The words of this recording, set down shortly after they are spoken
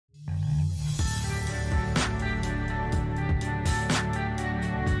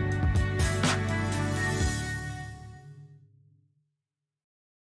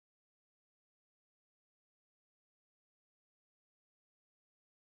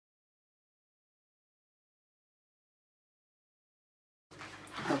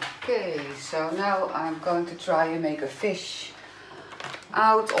Okay, so now I'm going to try and make a fish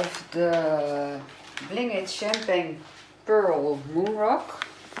out of the Bling It Champagne Pearl Moon Rock.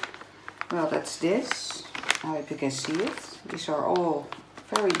 Well, that's this. I hope you can see it. These are all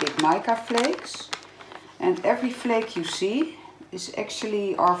very big mica flakes. And every flake you see is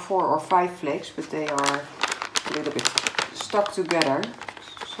actually are 4 or 5 flakes, but they are a little bit stuck together.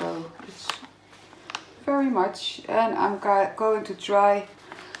 So it's very much. And I'm going to try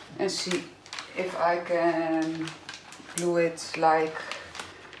and see if I can glue it like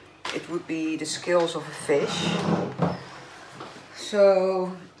it would be the scales of a fish.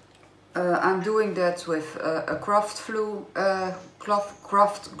 So I'm doing that with a craft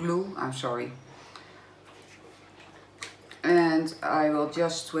glue, I'm sorry. And I will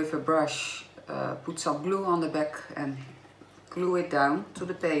just with a brush put some glue on the back and glue it down to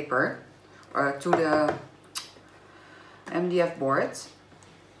the paper, or to the MDF board.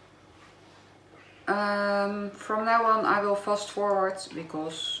 From now on I will fast forward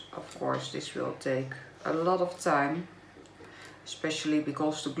because of course this will take a lot of time, especially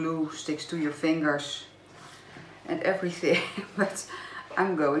because the glue sticks to your fingers and everything, but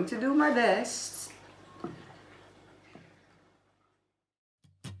I'm going to do my best.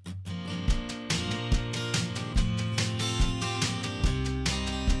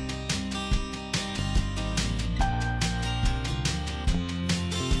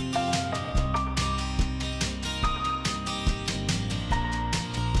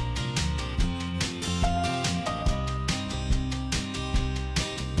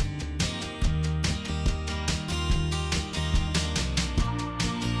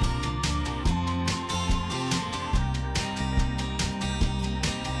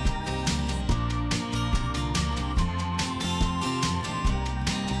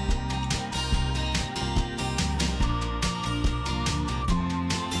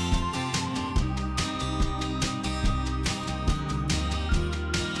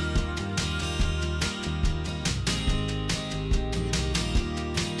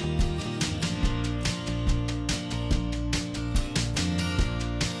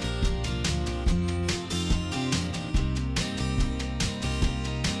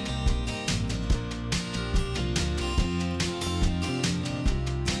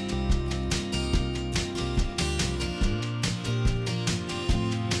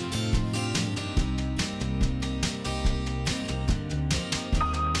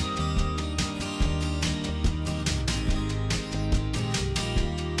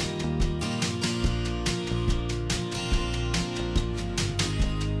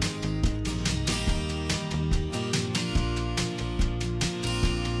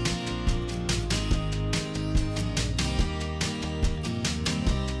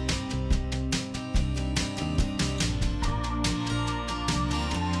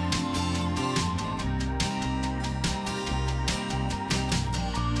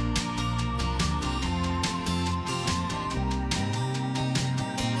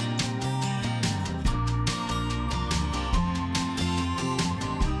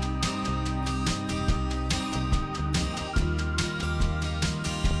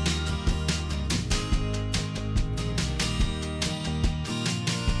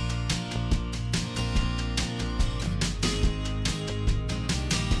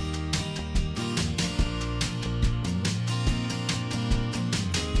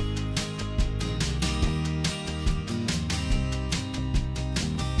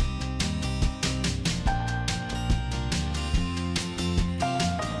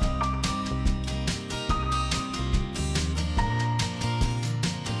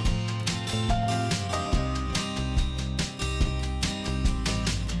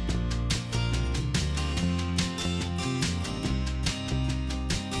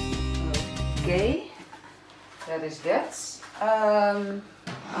 Okay, that is that. I'm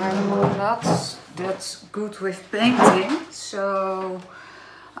not that good with painting, so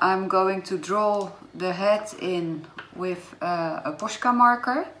I'm going to draw the head in with a Posca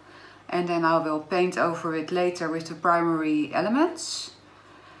marker, and then I will paint over it later with the primary elements.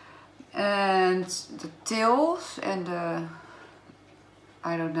 And the tails and the,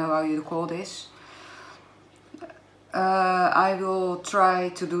 I don't know how you call this, I will try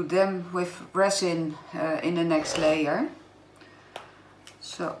to do them with resin in the next layer.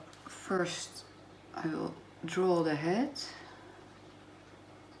 So first I will draw the head.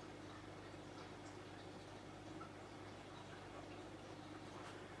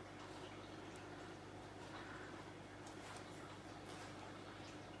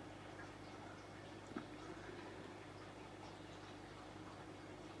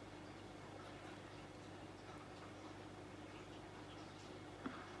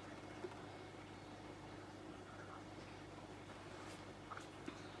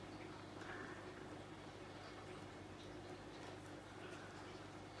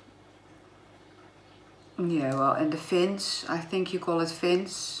 Yeah, well, and the fins, I think you call it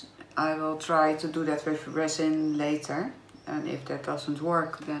fins. I will try to do that with resin later. And if that doesn't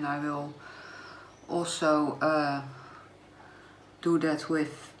work, then I will also do that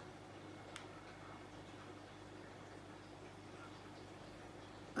with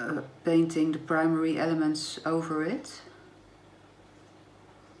painting the primary elements over it.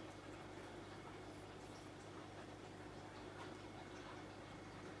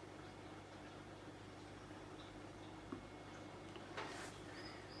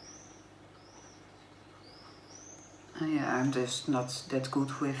 Yeah, I'm just not that good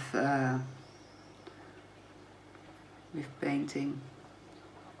with painting.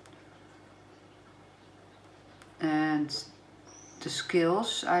 And the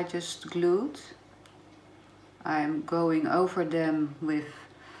scales I just glued, I'm going over them with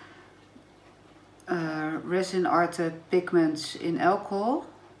Rezin Arte Pigments in alcohol,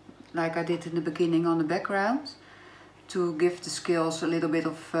 like I did in the beginning on the background, to give the scales a little bit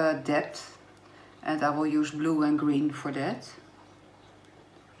of depth. And I will use blue and green for that.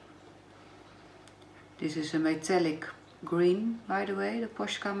 This is a metallic green, by the way, the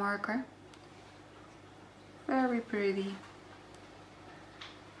Posca marker. Very pretty.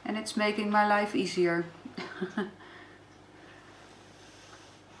 And it's making my life easier.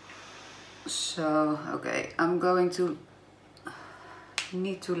 So, okay, I'm going to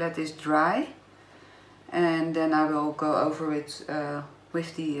need to let this dry. And then I will go over it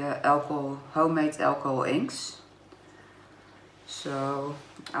with the alcohol, homemade alcohol inks. So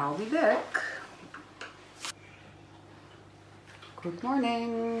I'll be back. Good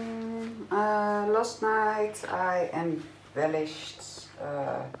morning. Last night I embellished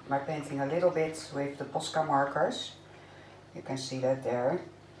my painting a little bit with the Posca markers. You can see that there.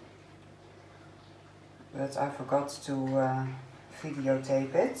 But I forgot to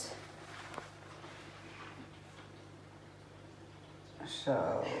videotape it.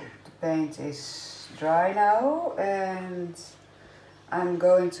 So the paint is dry now and I'm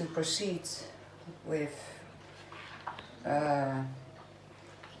going to proceed with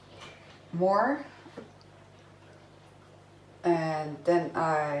more, and then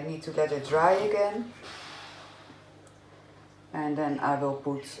I need to let it dry again, and then I will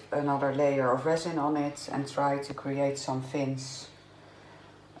put another layer of resin on it and try to create some fins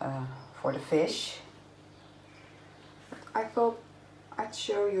for the fish. I thought I'd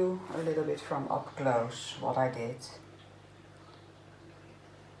show you a little bit from up close what I did.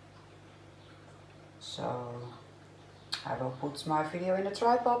 So I will put my video in the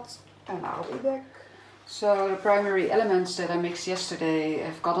tripod and I'll be back. So the primary elements that I mixed yesterday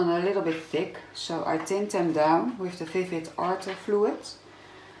have gotten a little bit thick, so I thinned them down with the Vivid Arte fluid.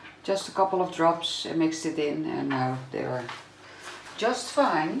 Just a couple of drops and mixed it in, and now they are just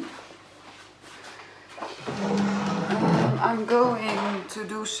fine. I'm going to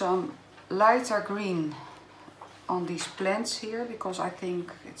do some lighter green on these plants here because I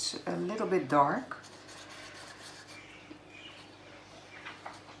think it's a little bit dark.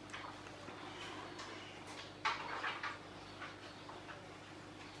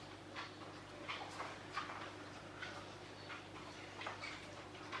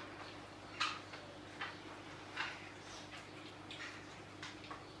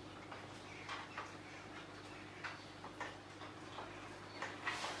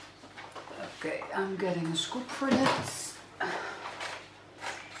 Okay, I'm getting a scoop for that.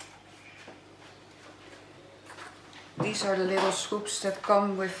 These are the little scoops that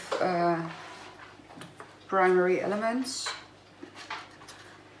come with primary elements.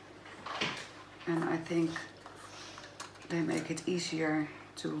 And I think they make it easier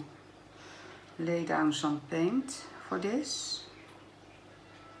to lay down some paint for this.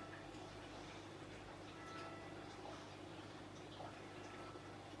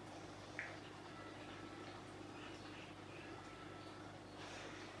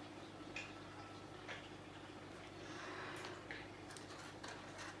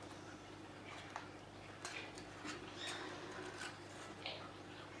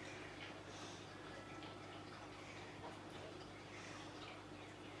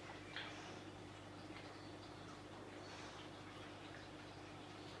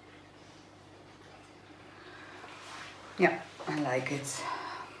 Yeah, I like it.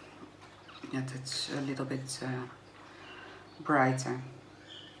 Yeah, it's a little bit brighter.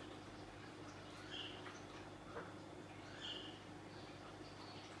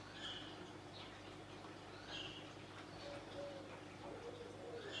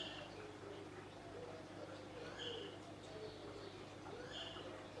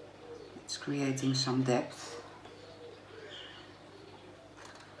 It's creating some depth.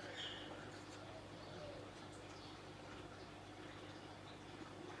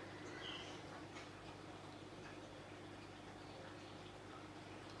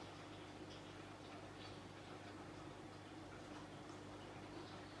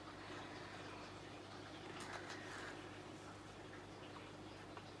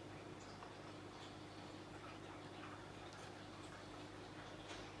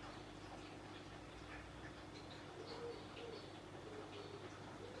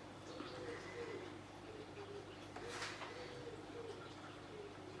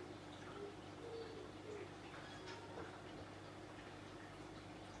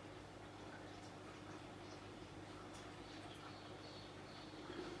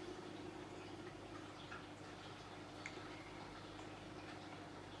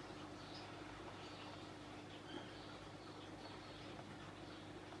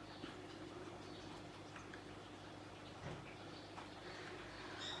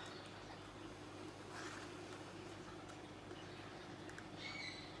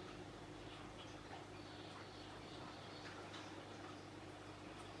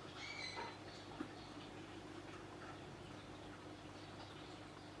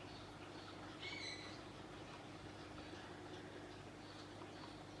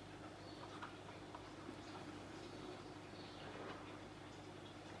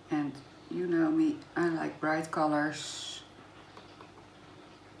 You know me, I like bright colors.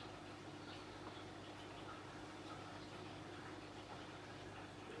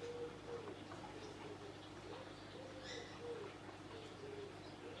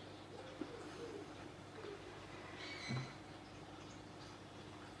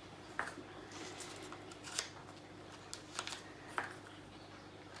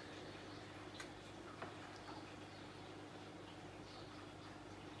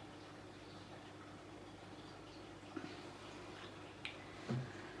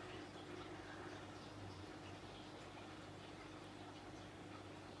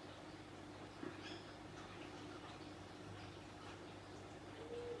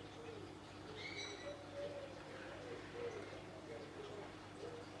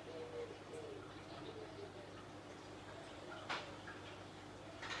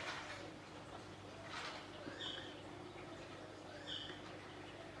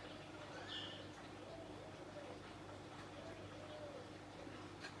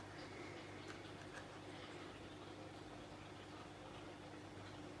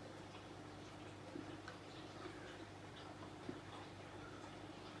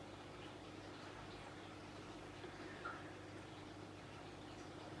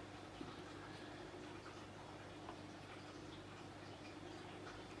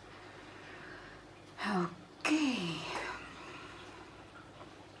 Okay.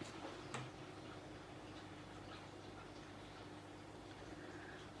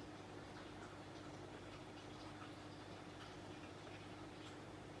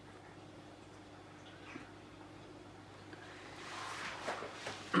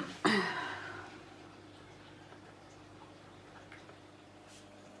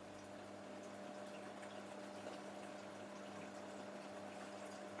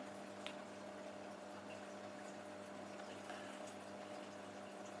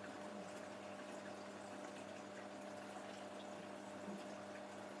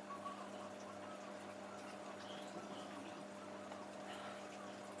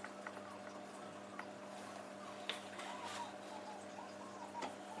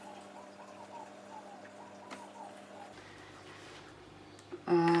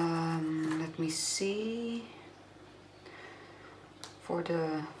 Let me see. For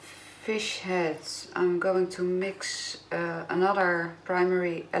the fish heads, I'm going to mix another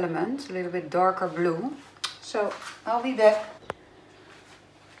primary element, a little bit darker blue. So I'll be back.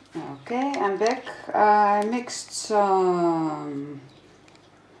 Okay, I'm back. I mixed some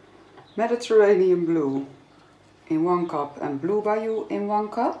Mediterranean blue in 1 cup and Blue Bayou in 1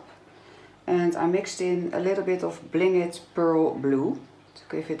 cup. And I mixed in a little bit of Bling It Pearl Blue to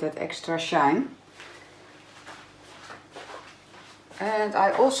give it that extra shine. And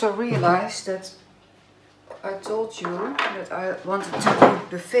I also realized that I told you that I wanted to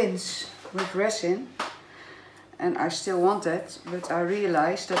do the fins with resin. And I still want that, but I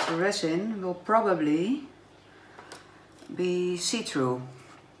realized that the resin will probably be see-through.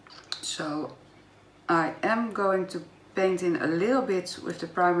 So I am going to paint in a little bit with the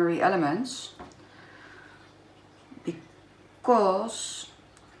primary elements. Because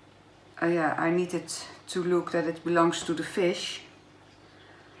yeah, I need it to look that it belongs to the fish.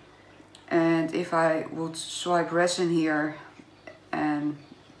 And if I would swipe resin here and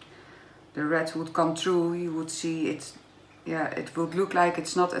the red would come through, you would see it, yeah, it would look like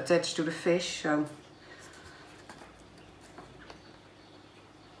it's not attached to the fish. So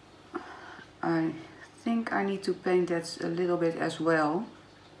I think I need to paint that a little bit as well.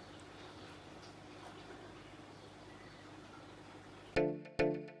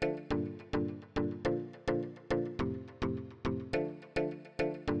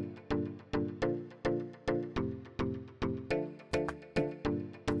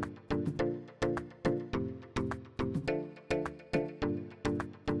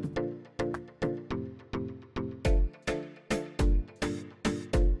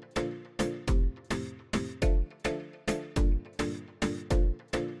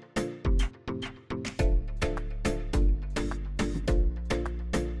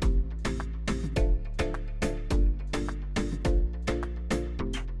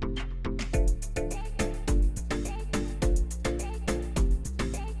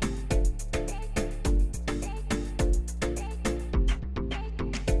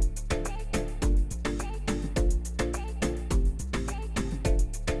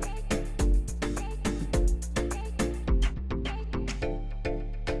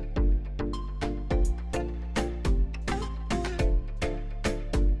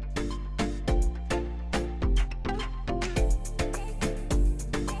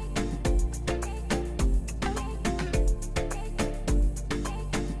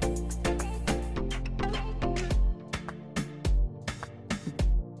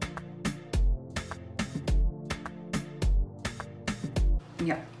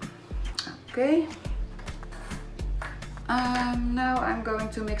 Yeah. Okay. Now I'm going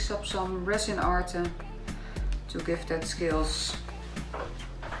to mix up some Rezin Arte to give that scales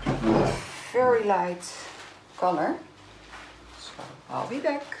a very light color. So I'll be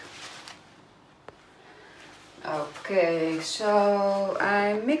back. Okay, so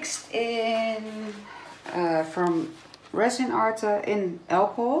I mixed in from Rezin Arte in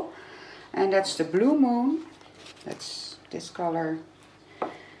alcohol, and that's the Blue Moon. That's this color.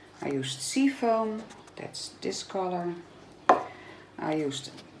 I used Seafoam. That's this color. I used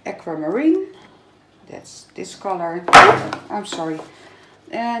Aquamarine. That's this color. I'm sorry.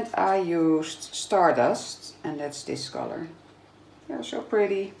 And I used Stardust, and that's this color. They're so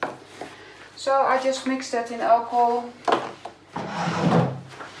pretty. So I just mixed that in alcohol.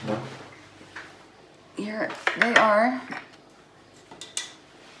 Here they are.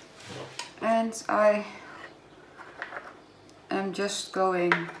 And I am just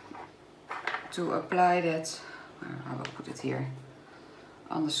going to apply that, I will put it here,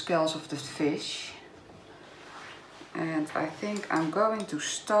 on the scales of the fish. And I think I'm going to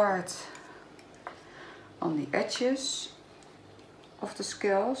start on the edges of the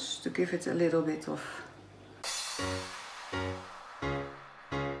scales to give it a little bit of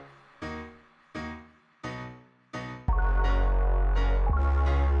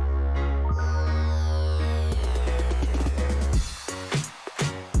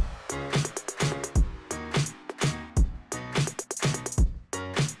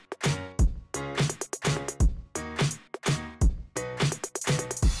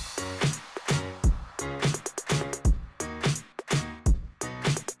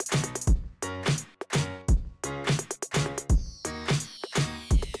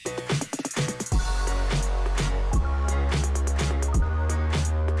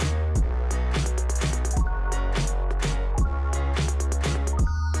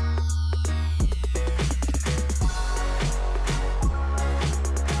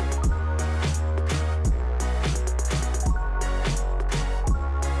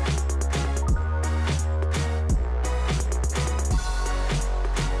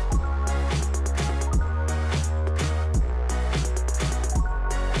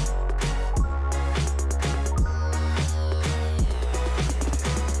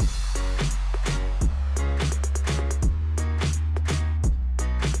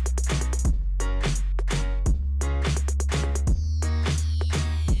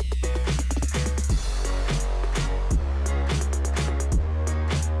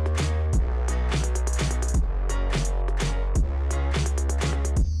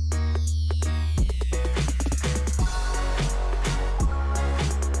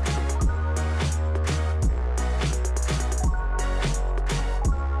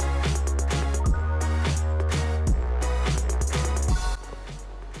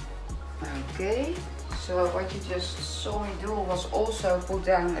Okay, so what you just saw me do was also put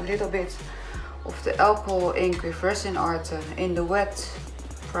down a little bit of the alcohol ink with Rezin Arte in the wet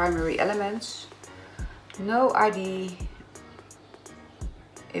primary elements. No idea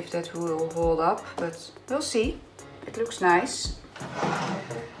if that will hold up, but we'll see. It looks nice.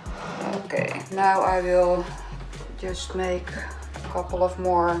 Okay, now I will just make a couple of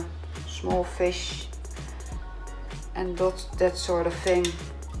more small fish and dot that sort of thing.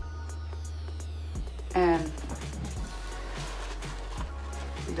 And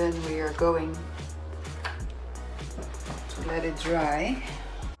then we are going to let it dry.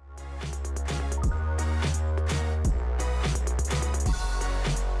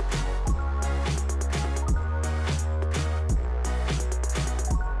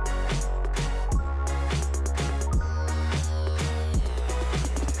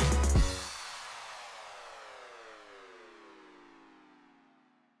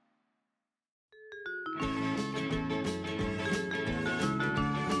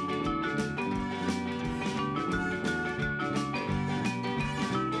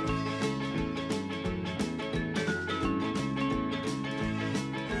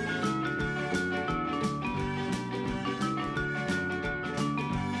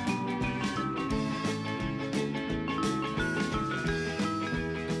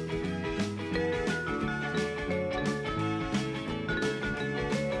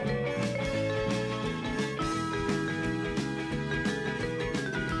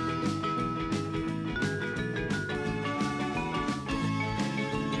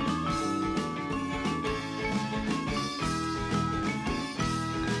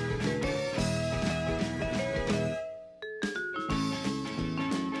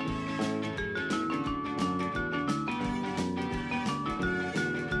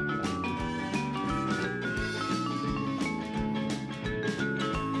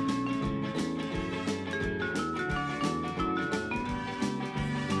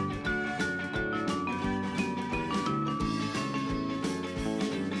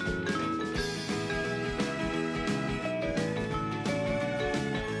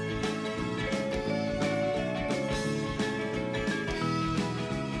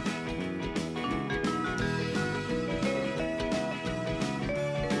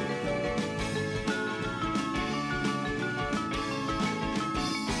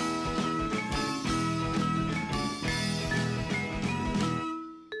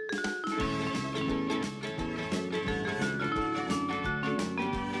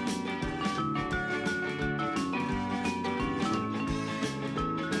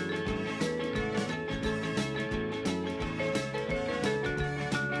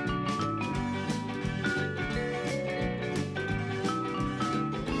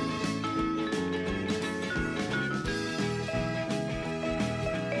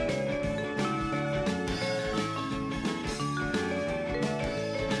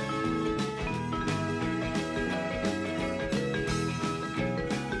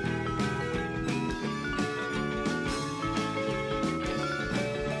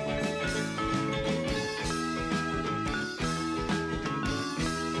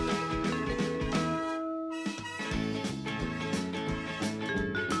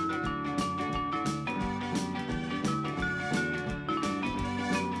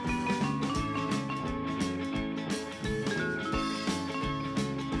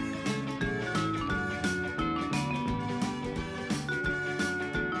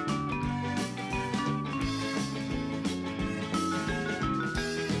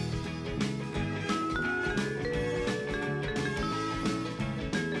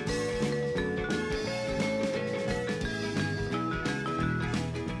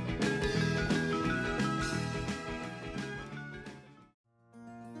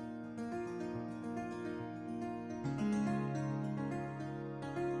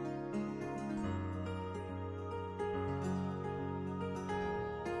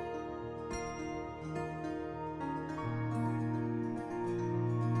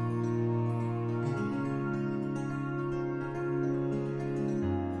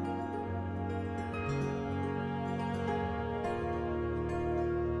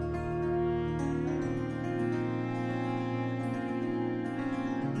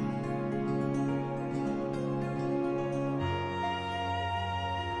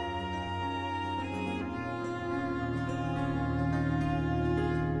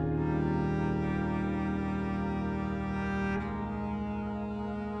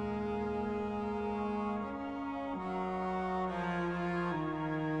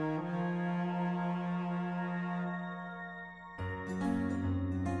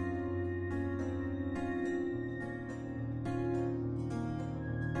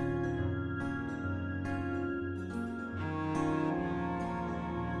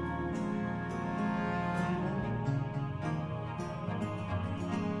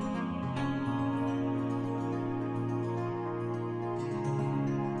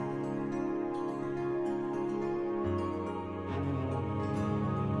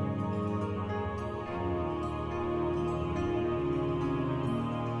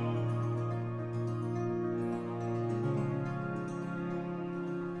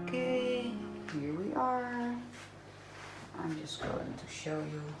 just going to show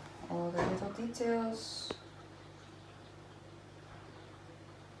you all the little details.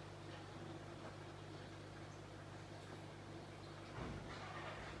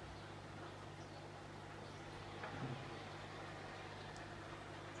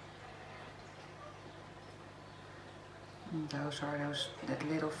 And those are that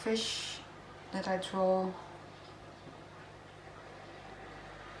little fish that I draw.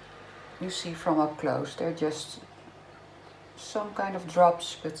 You see from up close, they're just some kind of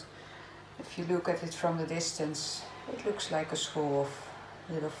drops, but if you look at it from the distance, it looks like a school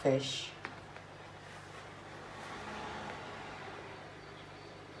of little fish.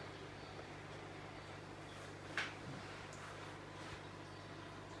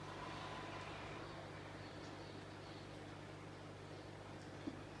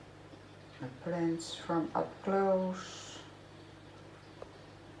 The plants from up close.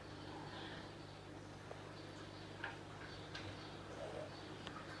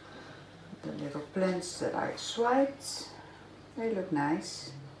 The little plants that I swiped, they look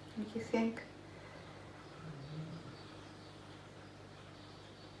nice, don't you think?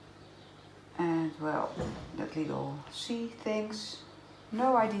 And well, that little sea things,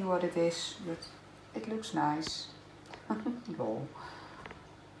 no idea what it is, but it looks nice. Lol.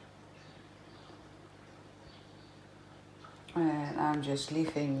 And I'm just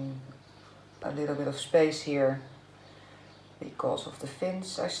leaving a little bit of space here because of the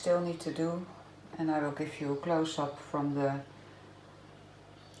fins I still need to do, and I will give you a close-up from the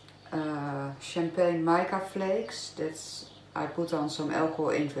champagne mica flakes. That's I put on some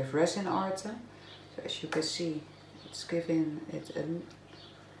alcohol ink with Rezin Arte. So as you can see, it's giving it a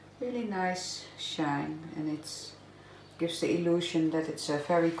really nice shine, and it gives the illusion that it's a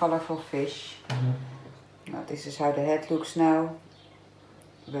very colorful fish. Now this is how the head looks now,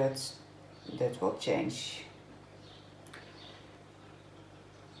 but that will change.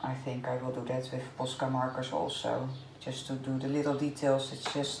 I think I will do that with Posca markers also, just to do the little details.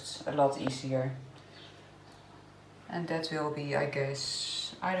 It's just a lot easier. And that will be, I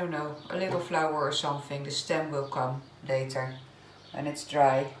guess, I don't know, a little flower or something. The stem will come later when it's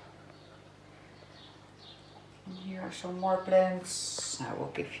dry. And here are some more plants. I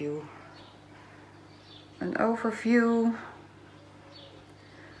will give you an overview.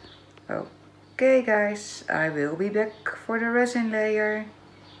 Okay guys, I will be back for the resin layer.